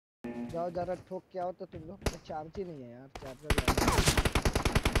जाओ जरा ठोक के आओ तो तुम लोग। चार्ज ही नहीं है यार, charger.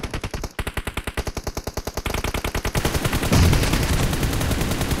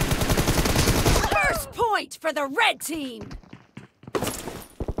 First point for the red team.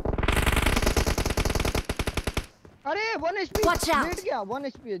 अरे 1 HP लेट गया। 1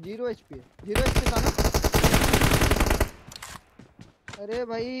 HP है, 0 HP है, 0 HP था ना। अरे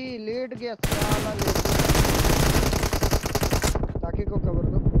भाई लेट गया साला, लेट गया। ताकि को कवर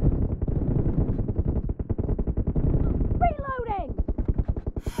दो। Reloading.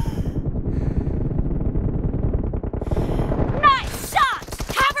 Nice shot.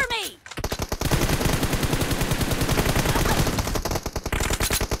 Cover me.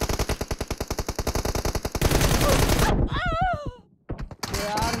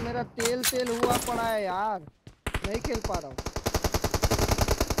 यार मेरा तेल हुआ पड़ा है यार, नहीं खेल पा रहा हूँ।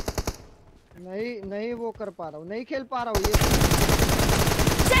 नहीं वो कर पा रहा हूँ, नहीं खेल पा रहा हूँ ये।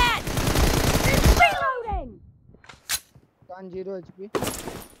 Dead. Reloading. 0 HP।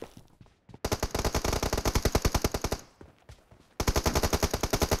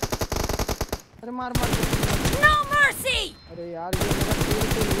 अरे मार। No mercy. अरे यार ये मेरा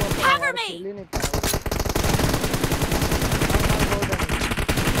तेल हुआ पड़ा है, Cover me. खेल ही नहीं पा रहा हूँ।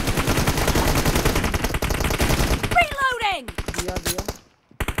 Reloading.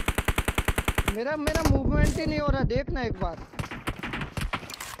 दिया मेरा मूवमेंट ही नहीं हो रहा, देखना एक बार।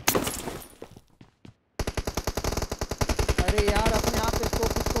 अरे यार अपने आप इसको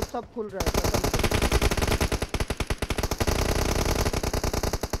सब खुल रहा है कसम से।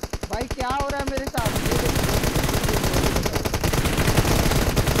 भाई क्या हो रहा है मेरे साथ?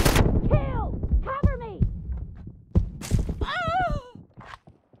 Kill. Cover me.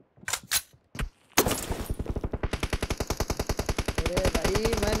 अरे भाई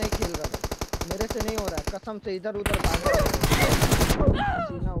मैं नहीं खेल रहा, मेरे से नहीं हो रहा है कसम से। इधर उधर भाग रहा है,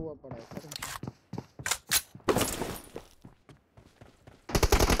 पसीना हुआ पड़ा है कसम से।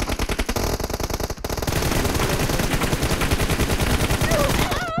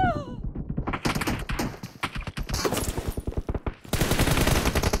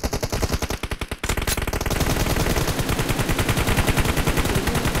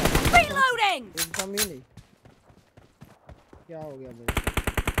 Reloading. एकदम ही नहीं, क्या हो गया भाई?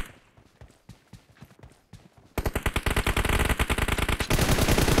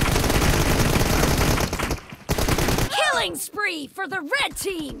 Killing spree for the red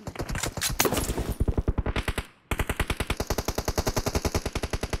team.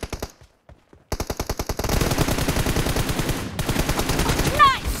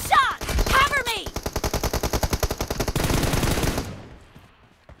 Nice shot. Cover me.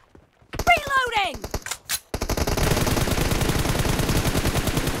 Reloading.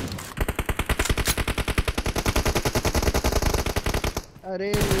 अरे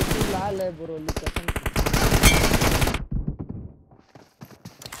ये तो लाल है ब्रोली कसम से।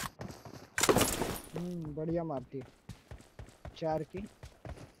 बढ़िया मारती है 4 की।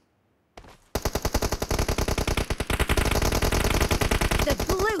 The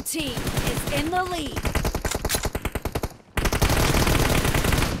blue team is in the lead.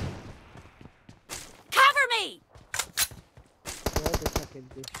 Cover me. बहुत अच्छा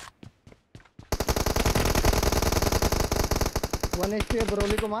खेलती है। 1 HP है,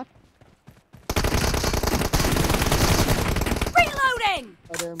 ब्रोली को मार। Reloading.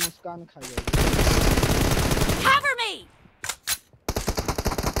 अरे मुस्कान खा जाएगी। Cover me.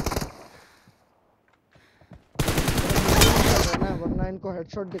 वरना इनको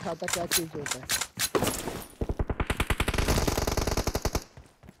हेडशॉट दिखाता क्या चीज होता है।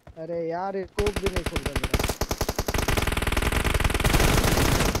 अरे यार स्कोप भी नहीं खुल रहा मेरा।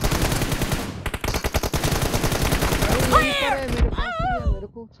 मेरे पास ही है, मेरे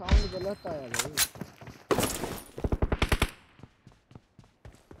को साउंड गलत आया भाई।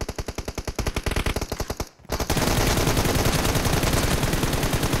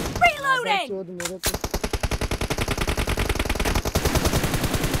 Reloading. चोद मेरे को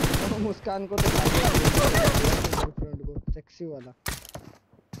मुस्कान को दिखा दिया फ्रेंड को, सेक्सी वाला।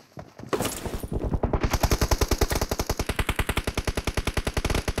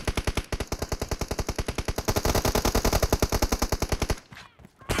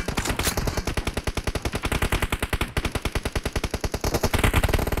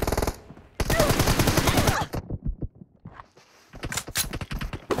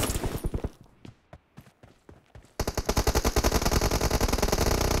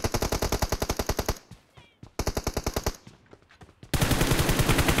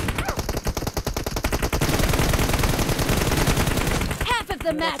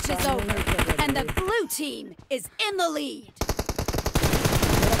 The match is over, and the blue team is in the lead.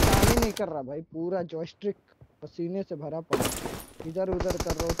 कर रहा भाई, पूरा जॉयस्टिक पसीने से भरा पड़ा, इधर उधर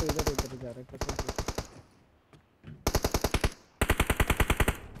कर रहा हूँ तो इधर उधर जा रहा है कसम से।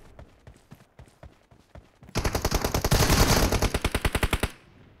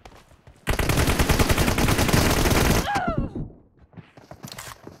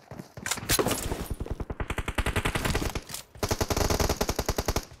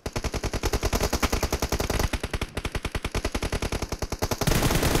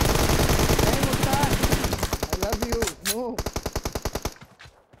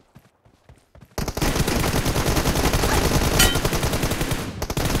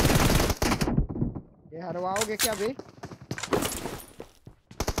 हरवाओगे क्या बे?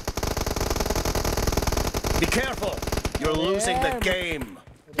 Be careful! You're losing the game.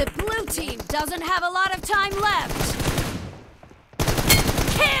 The blue team doesn't have a lot of time left.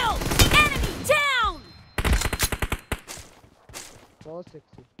 Kill! Enemy down! बहुत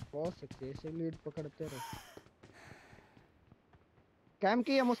सेक्सी ऐसे लीड पकड़ते रहो। कैम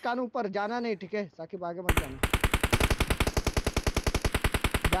की है मुस्कान, ऊपर जाना नहीं, ठीक है साकिब, आगे मत जाना,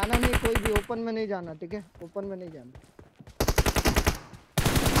 जाना नहीं, कोई भी ओपन में नहीं जाना, ठीक है, ओपन में नहीं जाना।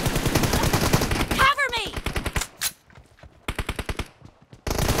 Cover me!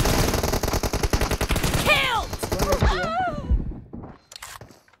 Killed!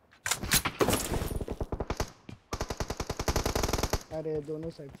 अरे दोनों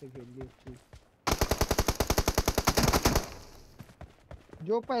साइड से खेल ली चीज।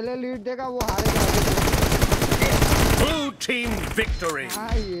 जो पहले लीड देगा वो हारेगा। Blue team victory.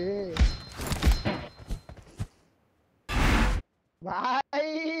 हाँ ये भाई,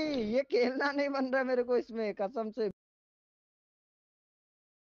 ये खेलना नहीं बन रहा मेरे को इसमें कसम से।